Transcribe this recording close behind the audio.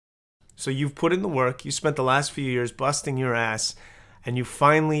So you've put in the work, you spent the last few years busting your ass, and you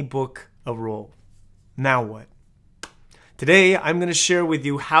finally book a role. Now what? Today, I'm going to share with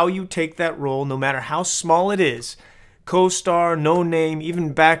you how you take that role, no matter how small it is, co-star, no name,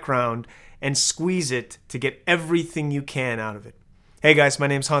 even background, and squeeze it to get everything you can out of it. Hey guys, my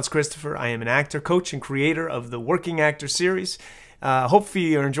name's Hans Christopher. I am an actor, coach, and creator of the Working Actor series. Hopefully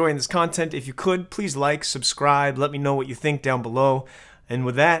you're enjoying this content. If you could, please like, subscribe, let me know what you think down below. And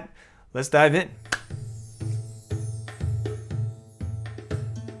with that, let's dive in.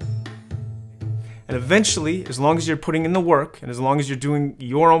 And eventually, as long as you're putting in the work, and as long as you're doing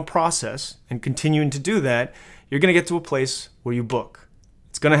your own process and continuing to do that, you're going to get to a place where you book.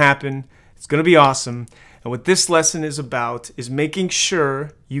 It's going to happen. It's going to be awesome. And what this lesson is about is making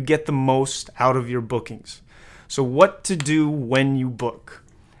sure you get the most out of your bookings. So what to do when you book.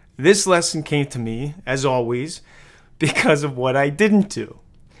 This lesson came to me, as always, because of what I didn't do.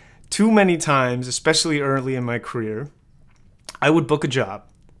 Too many times, especially early in my career, I would book a job,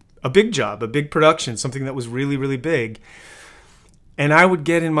 a big production, something that was really, really big. And I would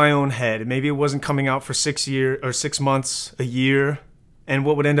get in my own head. Maybe it wasn't coming out for 6 months, a year. And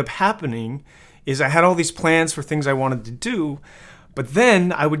what would end up happening is I had all these plans for things I wanted to do, but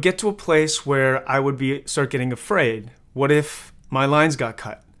then I would get to a place where I would start getting afraid. What if my lines got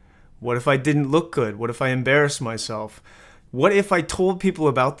cut? What if I didn't look good? What if I embarrassed myself? What if I told people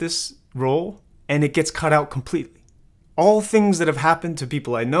about this role and it gets cut out completely? All things that have happened to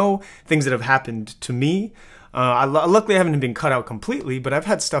people I know, things that have happened to me. Luckily I haven't been cut out completely, but I've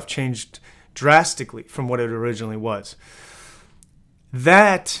had stuff changed drastically from what it originally was.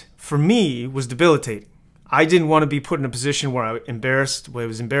 That, for me, was debilitating. I didn't want to be put in a position where I was embarrassed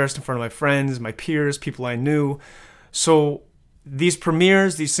in front of my friends, my peers, people I knew. So these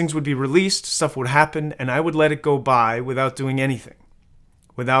premieres, these things would be released, stuff would happen, and I would let it go by without doing anything.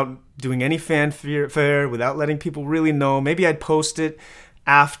 Without doing any fanfare, without letting people really know. Maybe I'd post it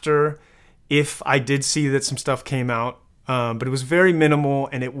after if I did see that some stuff came out. But it was very minimal,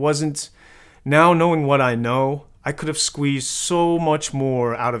 and it wasn't... Now knowing what I know, I could have squeezed so much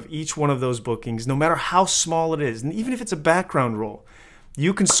more out of each one of those bookings, no matter how small it is. And even if it's a background role,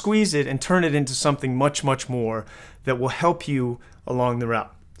 you can squeeze it and turn it into something much, much more that will help you along the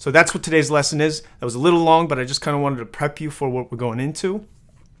route. So that's what today's lesson is. That was a little long, but I just kind of wanted to prep you for what we're going into.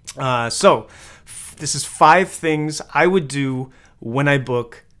 So this is 5 things I would do when I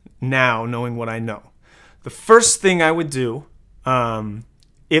book now, knowing what I know. The first thing I would do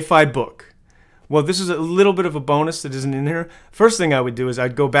if I book, well, this is a little bit of a bonus that isn't in here. First thing I would do is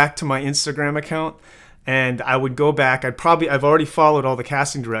I'd go back to my Instagram account and I would go back. I've already followed all the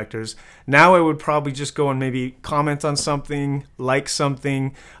casting directors. Now I would probably just go and maybe comment on something, like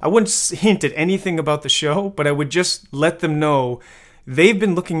something. I wouldn't hint at anything about the show, but I would just let them know they've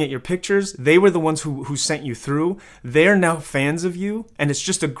been looking at your pictures. They were the ones who sent you through. They're now fans of you. And it's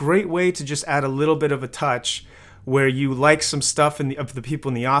just a great way to just add a little bit of a touch where you like some stuff of the people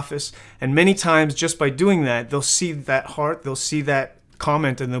in the office. And many times just by doing that, they'll see that heart, they'll see that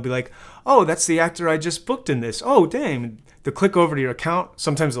comment, and they'll be like, oh, that's the actor I just booked in this. Oh, damn. They'll click over to your account.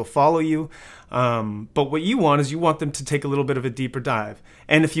 Sometimes they'll follow you. But what you want is you want them to take a little bit of a deeper dive.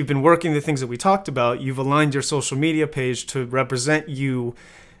 And if you've been working the things that we talked about, you've aligned your social media page to represent you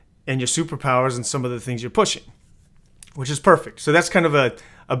and your superpowers and some of the things you're pushing, which is perfect. So that's kind of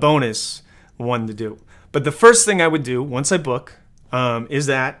a bonus one to do. But the first thing I would do once I book is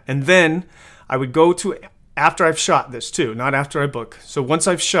that, and then I would go to, after I've shot this too, not after I book. So once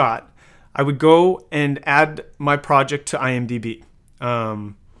I've shot, I would go and add my project to IMDb.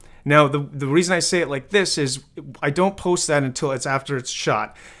 Now, the reason I say it like this is I don't post that until it's after it's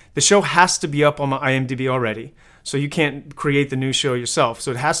shot. The show has to be up on my IMDb already, so you can't create the new show yourself.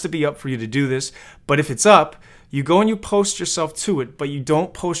 So it has to be up for you to do this. But if it's up, you go and you post yourself to it, but you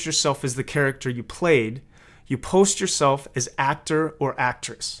don't post yourself as the character you played. You post yourself as actor or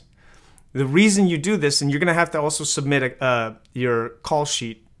actress. The reason you do this, and you're going to have to also submit your call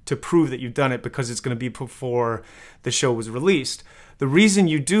sheet to prove that you've done it because it's going to be before the show was released. The reason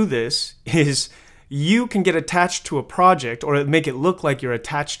you do this is you can get attached to a project or make it look like you're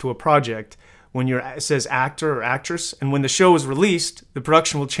attached to a project when it says actor or actress. And when the show is released, the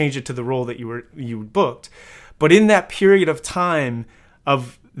production will change it to the role that you booked. But in that period of time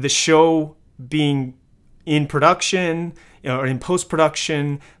of the show being in production or in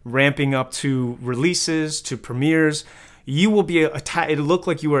post-production, ramping up to releases, to premieres, you will be it'll look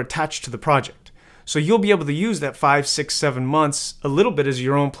like you were attached to the project. So you'll be able to use that 5, 6, 7 months a little bit as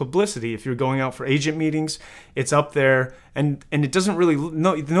your own publicity. If you're going out for agent meetings, it's up there, and it doesn't really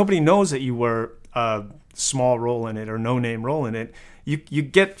nobody knows that you were a small role in it or no name role in it. you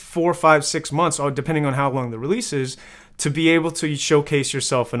get 4, 5, 6 months, or depending on how long the release is, to be able to showcase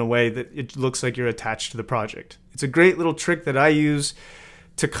yourself in a way that it looks like you're attached to the project. It's a great little trick that I use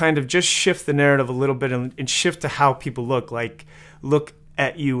to kind of just shift the narrative a little bit and shift to how people look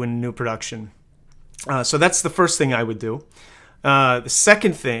at you in new production. So that's the first thing I would do. The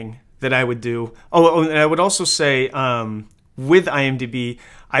second thing that I would do, and I would also say with IMDb,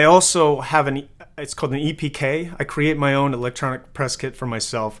 I also have it's called an EPK. I create my own electronic press kit for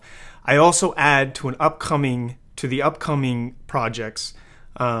myself. I also add to the upcoming projects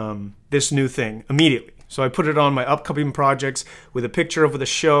this new thing immediately. So I put it on my upcoming projects with a picture of the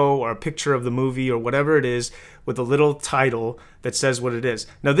show or a picture of the movie or whatever it is, with a little title that says what it is.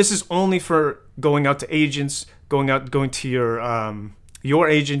 Now this is only for going out to agents, going to your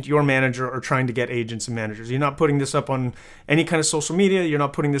agent, your manager, or trying to get agents and managers. You're not putting this up on any kind of social media. You're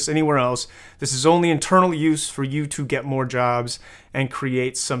not putting this anywhere else. This is only internal use for you to get more jobs and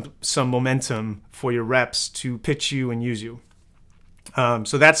create some momentum for your reps to pitch you and use you.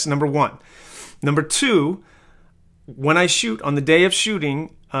 So that's number one. Number two, when I shoot, on the day of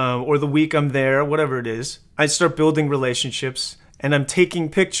shooting, or the week I'm there, whatever it is, I start building relationships, and I'm taking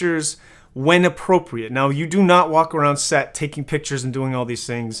pictures when appropriate. Now, you do not walk around set taking pictures and doing all these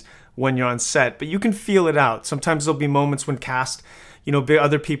things when you're on set, but you can feel it out. Sometimes there'll be moments when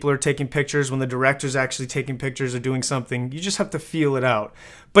other people are taking pictures, when the director's actually taking pictures or doing something. You just have to feel it out.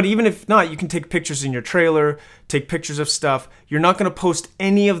 But even if not, you can take pictures in your trailer, take pictures of stuff. You're not going to post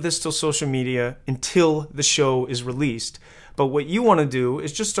any of this to social media until the show is released. But what you want to do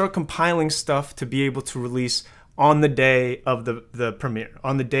is just start compiling stuff to be able to release on the day of the premiere,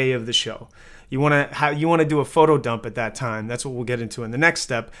 on the day of the show. You want to do a photo dump at that time. That's what we'll get into in the next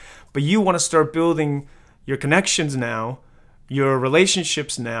step. But you want to start building your connections now, your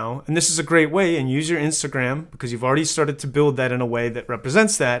relationships now, and this is a great way, and use your Instagram, because you've already started to build that in a way that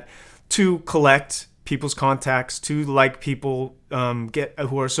represents that, to collect people's contacts, to like people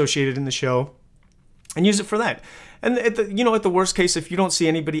who are associated in the show, and use it for that. And at the worst case, if you don't see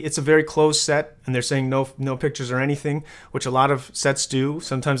anybody, it's a very closed set, and they're saying no pictures or anything, which a lot of sets do.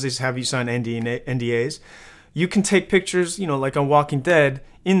 Sometimes they just have you sign NDAs. You can take pictures, like on Walking Dead,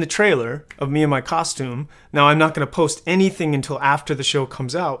 in the trailer of me in my costume. Now, I'm not going to post anything until after the show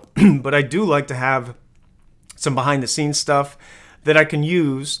comes out, but I do like to have some behind-the-scenes stuff that I can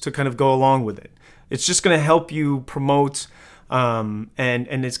use to kind of go along with it. It's just going to help you promote, and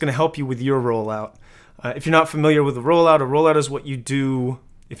it's going to help you with your rollout. If you're not familiar with a rollout is what you do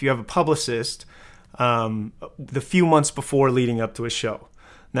if you have a publicist the few months before leading up to a show.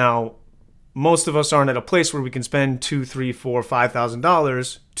 Now, most of us aren't at a place where we can spend $2,000, $3,000, $4,000,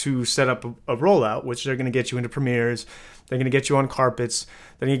 $5,000 to set up a rollout, which they're going to get you into premieres, they're going to get you on carpets,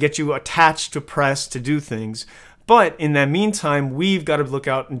 they're going to get you attached to press to do things. But in that meantime, we've got to look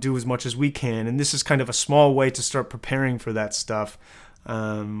out and do as much as we can, and this is kind of a small way to start preparing for that stuff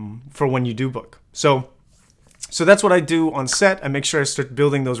for when you do book. So that's what I do on set. I make sure I start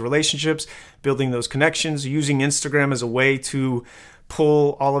building those relationships, building those connections, using Instagram as a way to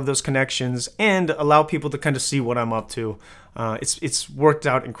pull all of those connections and allow people to kind of see what I'm up to. It's worked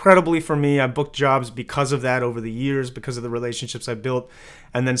out incredibly for me. I booked jobs because of that over the years, because of the relationships I built,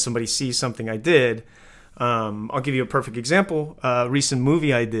 and then somebody sees something I did. I'll give you a perfect example. A recent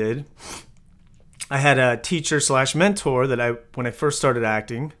movie I did, I had a teacher / mentor that when I first started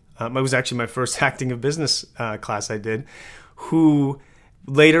acting, it was actually my first acting of business class I did, who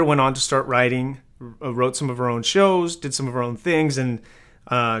later went on to start writing, wrote some of her own shows, did some of her own things, and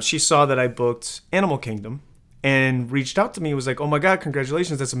she saw that I booked Animal Kingdom and reached out to me. Was like, "Oh my God,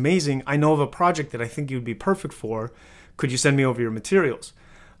 congratulations, that's amazing. I know of a project that I think you'd be perfect for. Could you send me over your materials?"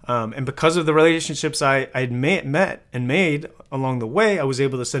 And because of the relationships I'd met and made along the way, I was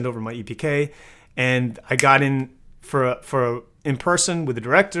able to send over my EPK, and I got in for in person with the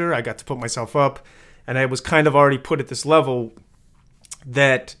director. I got to put myself up, and I was kind of already put at this level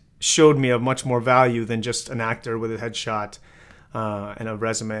that showed me of much more value than just an actor with a headshot and a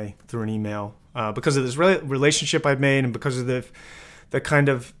resume through an email. Because of this relationship I've made, and because of the kind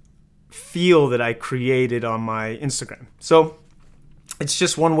of feel that I created on my Instagram. So it's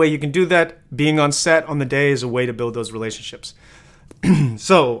just one way you can do that. Being on set on the day is a way to build those relationships.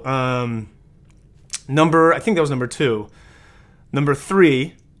 So I think that was number 2. Number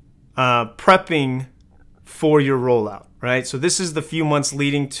 3, prepping for your rollout, right? So this is the few months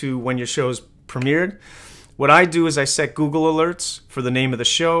leading to when your show's premiered. What I do is I set Google alerts for the name of the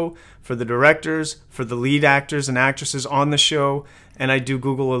show, for the directors, for the lead actors and actresses on the show, and I do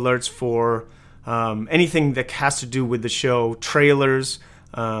Google alerts for anything that has to do with the show, trailers,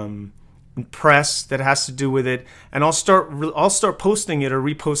 press that has to do with it, and I'll start posting it or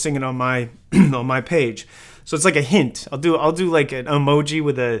reposting it on my on my page. So it's like a hint. I'll do like an emoji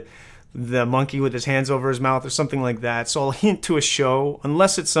with the monkey with his hands over his mouth or something like that. So I'll hint to a show,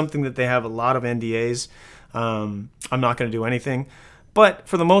 unless it's something that they have a lot of NDAs. I'm not going to do anything. But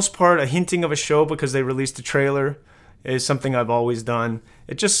for the most part, a hinting of a show because they released a trailer is something I've always done.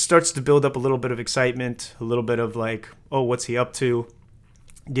 It just starts to build up a little bit of excitement, a little bit of like, oh, what's he up to?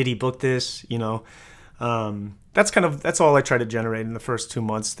 Did he book this? You know, that's all I try to generate in the first 2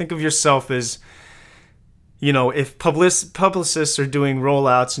 months. Think of yourself as, you know, if publicists are doing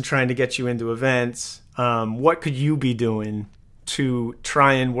rollouts and trying to get you into events, what could you be doing to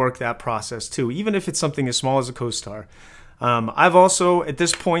try and work that process too, even if it's something as small as a co-star? I've also, at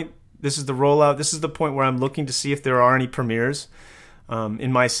this point, this is the rollout. This is the point where I'm looking to see if there are any premieres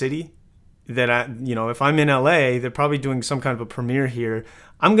in my city that you know, if I'm in LA, they're probably doing some kind of a premiere here.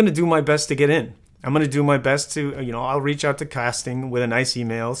 I'm going to do my best to get in. I'm going to do my best to, you know, I'll reach out to casting with a nice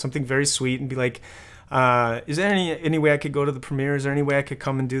email, something very sweet, and be like, is there any way I could go to the premiere? Is there any way I could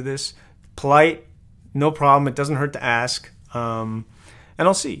come and do this? Polite, no problem. It doesn't hurt to ask. And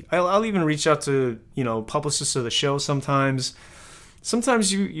I'll see. I'll even reach out to, you know, publicists of the show sometimes.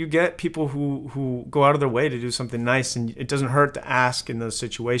 Sometimes you get people who go out of their way to do something nice, and it doesn't hurt to ask in those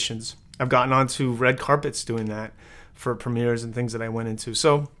situations. I've gotten onto red carpets doing that for premieres and things that I went into.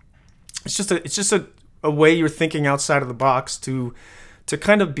 So it's just a way you're thinking outside of the box to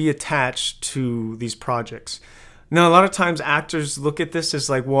kind of be attached to these projects. Now, a lot of times actors look at this as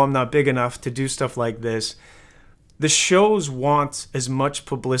like, well, I'm not big enough to do stuff like this. The shows want as much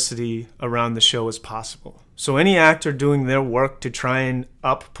publicity around the show as possible. So any actor doing their work to try and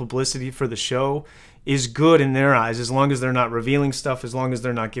up publicity for the show is good in their eyes, as long as they're not revealing stuff, as long as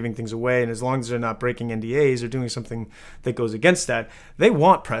they're not giving things away, and as long as they're not breaking NDAs or doing something that goes against that. They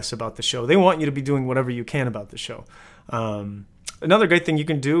want press about the show. They want you to be doing whatever you can about the show. Another great thing you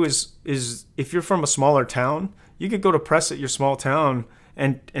can do is if you're from a smaller town, you could go to press at your small town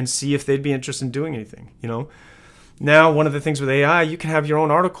and see if they'd be interested in doing anything, you know? Now, one of the things with AI, you can have your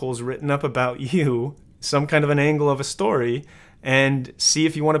own articles written up about you, some kind of an angle of a story, and see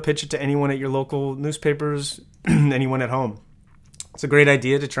if you want to pitch it to anyone at your local newspapers, anyone at home. It's a great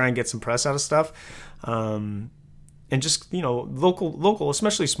idea to try and get some press out of stuff. And just, you know, local,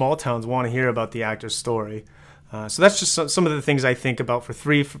 especially small towns, want to hear about the actor's story. So that's just some of the things I think about for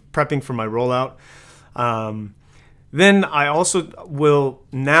prepping for my rollout. Then I also will,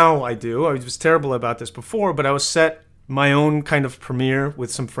 now I was terrible about this before, but I will set my own kind of premiere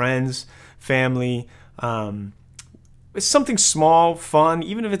with some friends, family. It's something small, fun,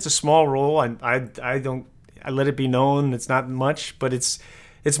 even if it's a small role. I let it be known it's not much, but it's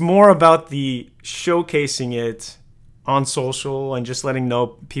more about the showcasing it on social and just letting know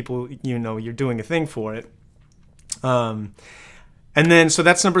people, you know, you're doing a thing for it. And then, so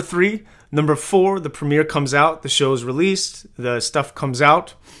that's number 3. Number 4, the premiere comes out, the show is released, the stuff comes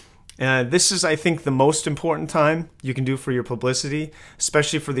out. This is, I think, the most important time you can do for your publicity,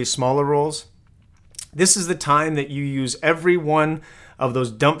 especially for these smaller roles. This is the time that you use every one of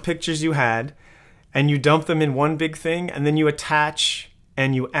those dump pictures you had, and you dump them in one big thing, and then you attach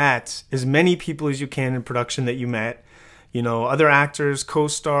and you at as many people as you can in production that you met. You know, other actors,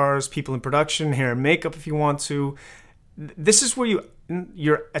 co-stars, people in production, hair and makeup if you want to. This is where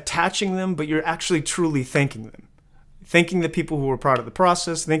you're attaching them, but you're actually truly thanking them. Thanking the people who were part of the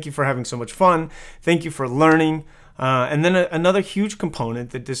process. Thank you for having so much fun. Thank you for learning. And then another huge component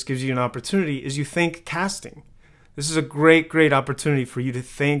that this gives you an opportunity is you thank casting. This is a great, great opportunity for you to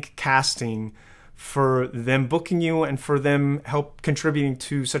thank casting for them booking you and for them contributing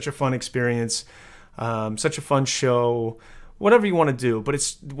to such a fun experience, such a fun show, whatever you want to do.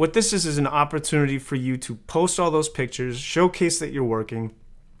 But what this is an opportunity for you to post all those pictures, showcase that you're working,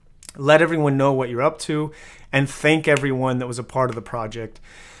 let everyone know what you're up to, and thank everyone that was a part of the project.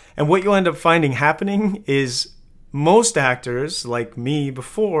 And what you'll end up finding happening is most actors, like me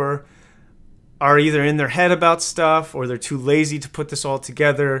before, are either in their head about stuff or they're too lazy to put this all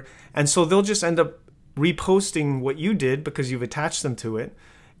together. And so they'll just end up reposting what you did because you've attached them to it.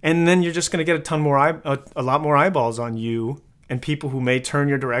 And then you're just going to get a lot more eyeballs on you and people who may turn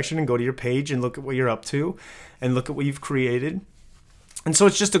your direction and go to your page and look at what you're up to and look at what you've created. And so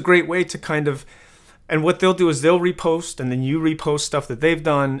it's just a great way to kind of, and what they'll do is they'll repost and then you repost stuff that they've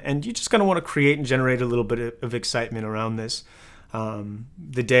done, and you just kind of want to create and generate a little bit of excitement around this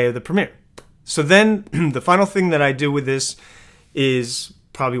the day of the premiere. So then the final thing that I do with this is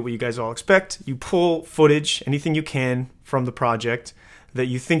probably what you guys all expect. You pull footage, anything you can from the project that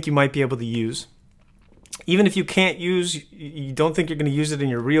you think you might be able to use. Even if you can't you don't think you're going to use it in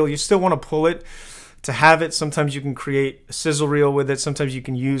your reel, you still want to pull it to have it. Sometimes you can create a sizzle reel with it. Sometimes you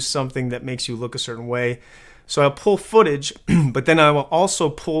can use something that makes you look a certain way. So I'll pull footage, but then I will also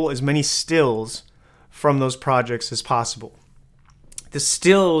pull as many stills from those projects as possible. The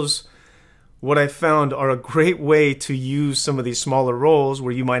stills, what I found, are a great way to use some of these smaller roles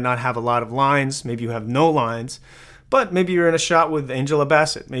where you might not have a lot of lines. Maybe you have no lines, but maybe you're in a shot with Angela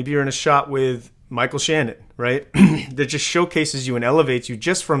Bassett. Maybe you're in a shot with Michael Shannon, right? That just showcases you and elevates you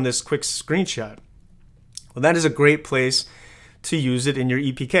just from this quick screenshot. Well, that is a great place to use it in your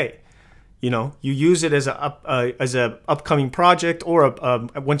EPK. You know, you use it as a upcoming project, or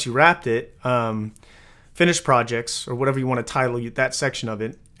once you wrapped it, finished projects, or whatever you want to title that section of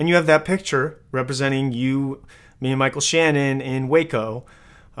it, and you have that picture representing you, me, and Michael Shannon in Waco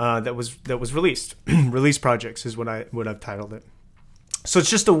that was released. Release projects is what I've titled it. So it's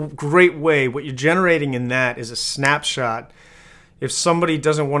just a great way. What you're generating in that is a snapshot. If somebody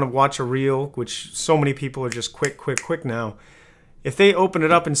doesn't want to watch a reel, which so many people are just quick now, if they open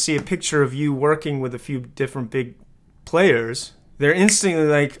it up and see a picture of you working with a few different big players, they're instantly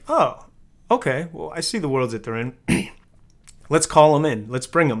like, oh, okay, well, I see the worlds that they're in. Let's call them in. Let's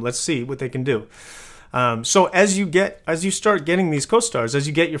bring them. Let's see what they can do. So as you start getting these co-stars, as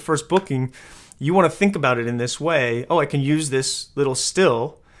you get your first booking, you want to think about it in this way. Oh, I can use this little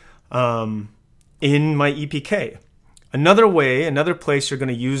still in my EPK. Another way, another place you're going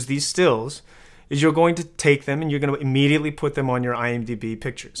to use these stills is you're going to take them and you're going to immediately put them on your IMDb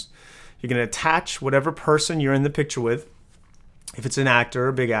pictures. You're going to attach whatever person you're in the picture with, if it's an actor,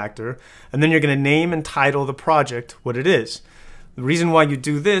 a big actor, and then you're going to name and title the project what it is. The reason why you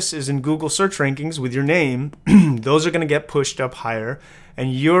do this is in Google search rankings with your name, those are going to get pushed up higher,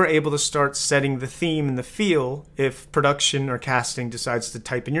 and you're able to start setting the theme and the feel if production or casting decides to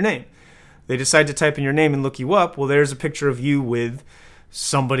type in your name. They decide to type in your name and look you up, well, there's a picture of you with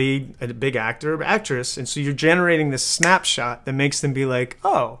somebody, a big actor or actress, and so you're generating this snapshot that makes them be like,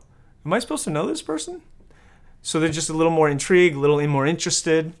 oh, am I supposed to know this person? So they're just a little more intrigued, a little more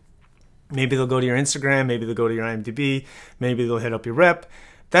interested. Maybe they'll go to your Instagram, maybe they'll go to your IMDb, maybe they'll hit up your rep.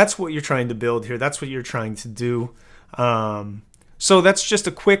 That's what you're trying to build here. That's what you're trying to do. So that's just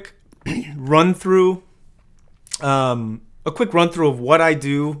a quick run through. A quick run through of what I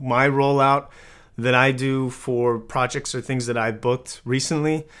do, my rollout that I do for projects or things that I've booked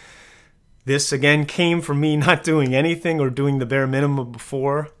recently. This, again, came from me not doing anything or doing the bare minimum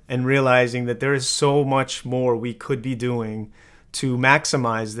before and realizing that there is so much more we could be doing to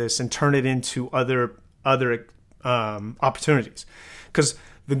maximize this and turn it into other opportunities. Because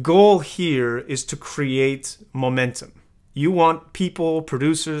the goal here is to create momentum. You want people,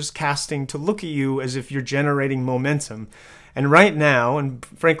 producers, casting to look at you as if you're generating momentum. And right now, and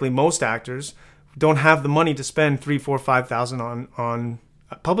frankly, most actors don't have the money to spend $3,000, $4,000, $5,000 on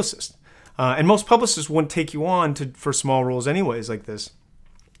a publicist. And most publicists wouldn't take you on for small roles anyways like this.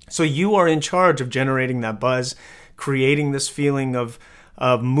 So you are in charge of generating that buzz, creating this feeling of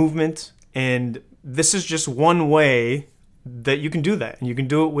movement. And this is just one way that you can do that. And you can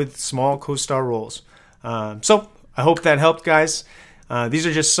do it with small co-star roles. So I hope that helped, guys. These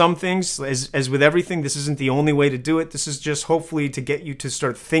are just some things. As with everything, this isn't the only way to do it. This is just hopefully to get you to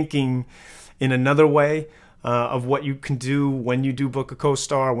start thinking in another way of what you can do when you do book a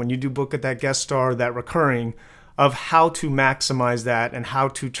co-star, when you do book at that guest star, that recurring, of how to maximize that and how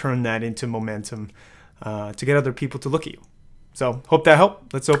to turn that into momentum to get other people to look at you. So hope that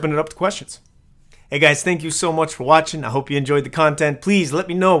helped. Let's open it up to questions. Hey guys, thank you so much for watching. I hope you enjoyed the content. Please let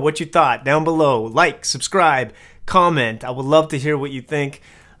me know what you thought down below. Like, subscribe, comment. I would love to hear what you think.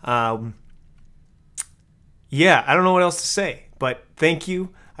 Yeah, I don't know what else to say, but thank you.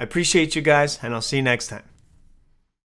 I appreciate you guys, and I'll see you next time.